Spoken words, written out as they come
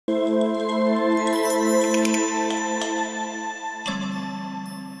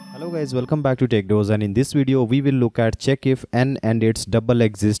Guys, welcome back to TechDose, and in this video we will look at check if n and its double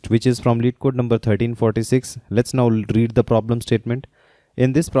exist, which is from Leetcode number 1346. Let's now read the problem statement.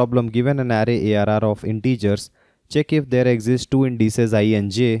 In this problem, given an array ARR of integers, check if there exist two indices I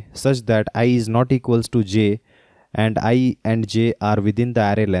and j such that I is not equals to j and I and j are within the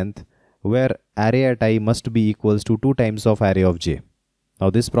array length, where array at I must be equals to 2 times of array of j.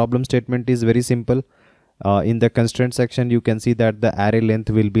 Now this problem statement is very simple. In the constraint section, you can see that the array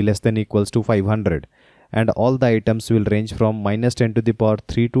length will be less than equals to 500, and all the items will range from minus 10 to the power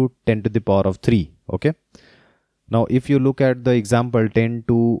 3 to 10 to the power of 3. Okay. Now, if you look at the example 10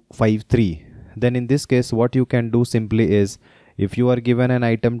 to 5, 3, then in this case, what you can do simply is, if you are given an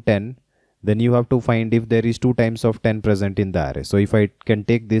item 10, then you have to find if there is 2 times of 10 present in the array. So if I can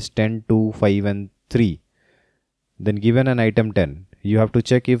take this 10, 2, 5 and 3, then given an item 10, you have to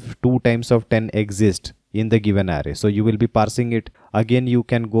check if 2 times of 10 exist in the given array. So you will be parsing it. Again, you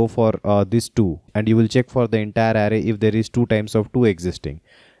can go for this 2 and you will check for the entire array if there is 2 times of 2 existing.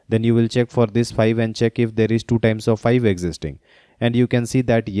 Then you will check for this 5 and check if there is 2 times of 5 existing. And you can see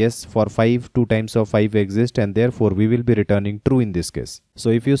that yes, for 5, 2 times of 5 exist, and therefore we will be returning true in this case. So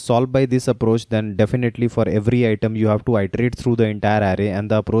if you solve by this approach, then definitely for every item you have to iterate through the entire array,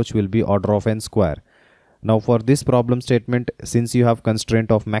 and the approach will be order of n square. Now for this problem statement, since you have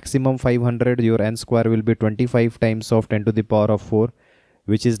constraint of maximum 500, your n square will be 25 times of 10 to the power of 4,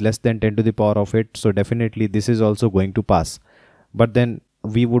 which is less than 10 to the power of 8. So definitely this is also going to pass. But then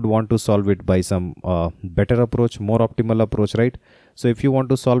we would want to solve it by some better approach, more optimal approach, right? So if you want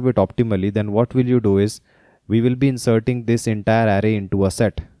to solve it optimally, then what will you do is, we will be inserting this entire array into a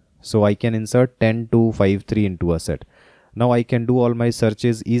set. So I can insert 10, 2, 5, 3 into a set. Now I can do all my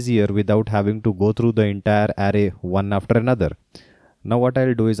searches easier without having to go through the entire array one after another. Now what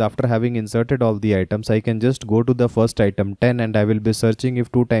I'll do is, after having inserted all the items, I can just go to the first item 10 and I will be searching if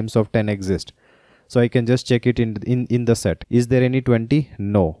 2 times of 10 exist. So I can just check it in the set. Is there any 20?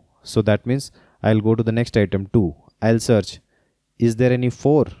 No. So that means I'll go to the next item 2. I'll search. Is there any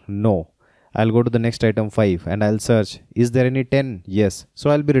 4? No. I'll go to the next item 5 and I'll search. Is there any 10? Yes. So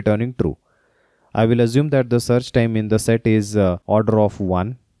I'll be returning true. I will assume that the search time in the set is order of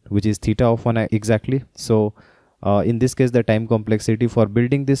 1, which is theta of 1 exactly. So in this case, the time complexity for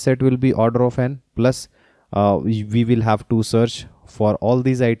building this set will be order of n, plus we will have to search for all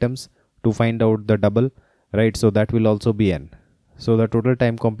these items to find out the double, right? So that will also be n. So the total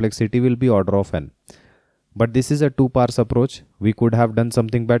time complexity will be order of n. But this is a 2 parse approach. We could have done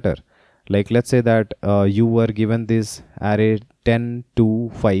something better. Like let's say that you were given this array 10,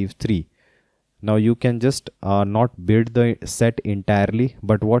 2, 5, 3. Now you can just not build the set entirely,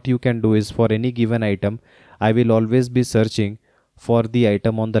 but what you can do is, for any given item, I will always be searching for the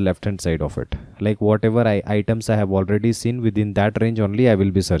item on the left hand side of it. Like whatever items I have already seen, within that range only I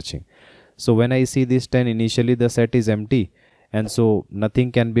will be searching. So when I see this 10, initially the set is empty, and so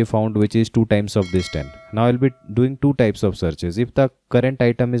nothing can be found which is 2 times of this 10. Now I'll be doing 2 types of searches. If the current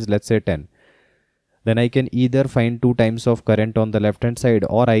item is, let's say, 10, then I can either find 2 times of current on the left hand side,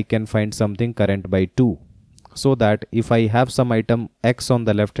 or I can find something current by 2. So that if I have some item x on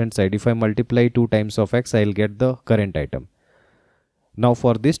the left hand side, if I multiply 2 times of x, I'll get the current item. Now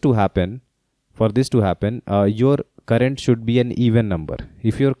for this to happen, your current should be an even number.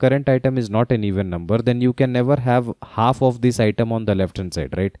 If your current item is not an even number, then you can never have half of this item on the left hand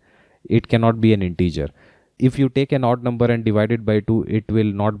side, right? It cannot be an integer. If you take an odd number and divide it by 2, it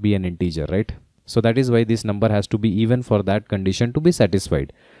will not be an integer, right? So that is why this number has to be even for that condition to be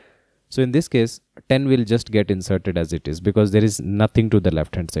satisfied. So in this case, 10 will just get inserted as it is, because there is nothing to the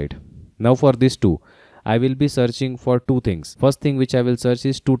left hand side. Now for this 2, I will be searching for 2 things. First thing which I will search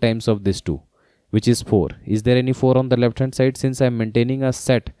is 2 times of this 2, which is 4. Is there any 4 on the left hand side? Since I am maintaining a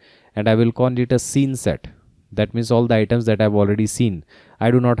set, and I will call it a seen set. That means all the items that I have already seen, I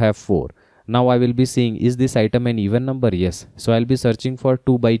do not have 4. Now I will be seeing, is this item an even number? Yes. So I'll be searching for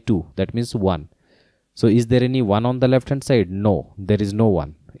 2 by 2. That means 1. So is there any 1 on the left hand side? No, there is no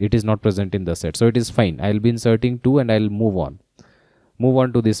 1. It is not present in the set. So it is fine. I'll be inserting 2 and I'll move on. Move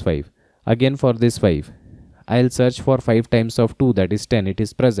on to this 5. Again for this 5, I'll search for 5 times of 2, that is 10. It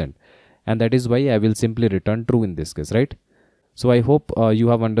is present. And that is why I will simply return true in this case, right? So I hope you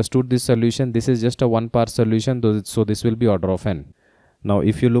have understood this solution. This is just a 1 parse solution, so this will be order of n. Now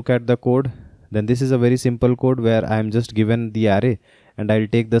if you look at the code, then this is a very simple code where I am just given the array and I'll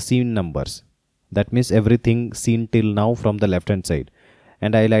take the seen numbers. That means everything seen till now from the left hand side,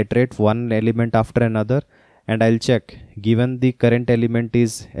 and I'll iterate one element after another, and I'll check, given the current element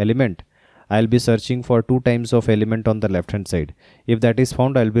is element, I'll be searching for 2 times of element on the left hand side. If that is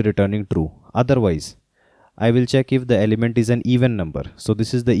found, I'll be returning true. Otherwise, I will check if the element is an even number. So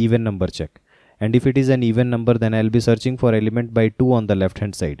this is the even number check. And if it is an even number, then I'll be searching for element by 2 on the left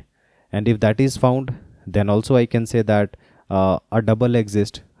hand side. And if that is found, then also I can say that a double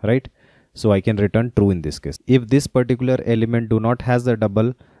exists, right? So I can return true in this case. If this particular element do not has a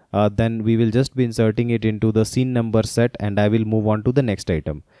double, then we will just be inserting it into the scene number set, and I will move on to the next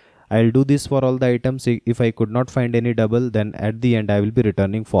item. I'll do this for all the items. If I could not find any double, then at the end I will be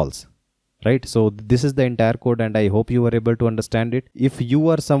returning false. Right? So this is the entire code, and I hope you were able to understand it. If you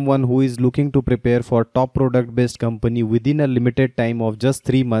are someone who is looking to prepare for top product based company within a limited time of just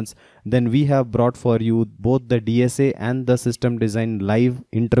 3 months, then we have brought for you both the DSA and the system design live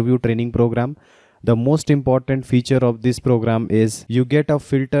interview training program. The most important feature of this program is you get a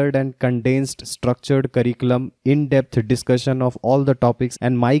filtered and condensed structured curriculum, in-depth discussion of all the topics,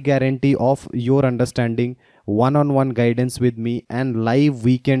 and my guarantee of your understanding, one-on-one guidance with me, and live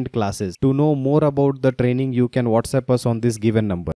weekend classes. To know more about the training, you can WhatsApp us on this given number.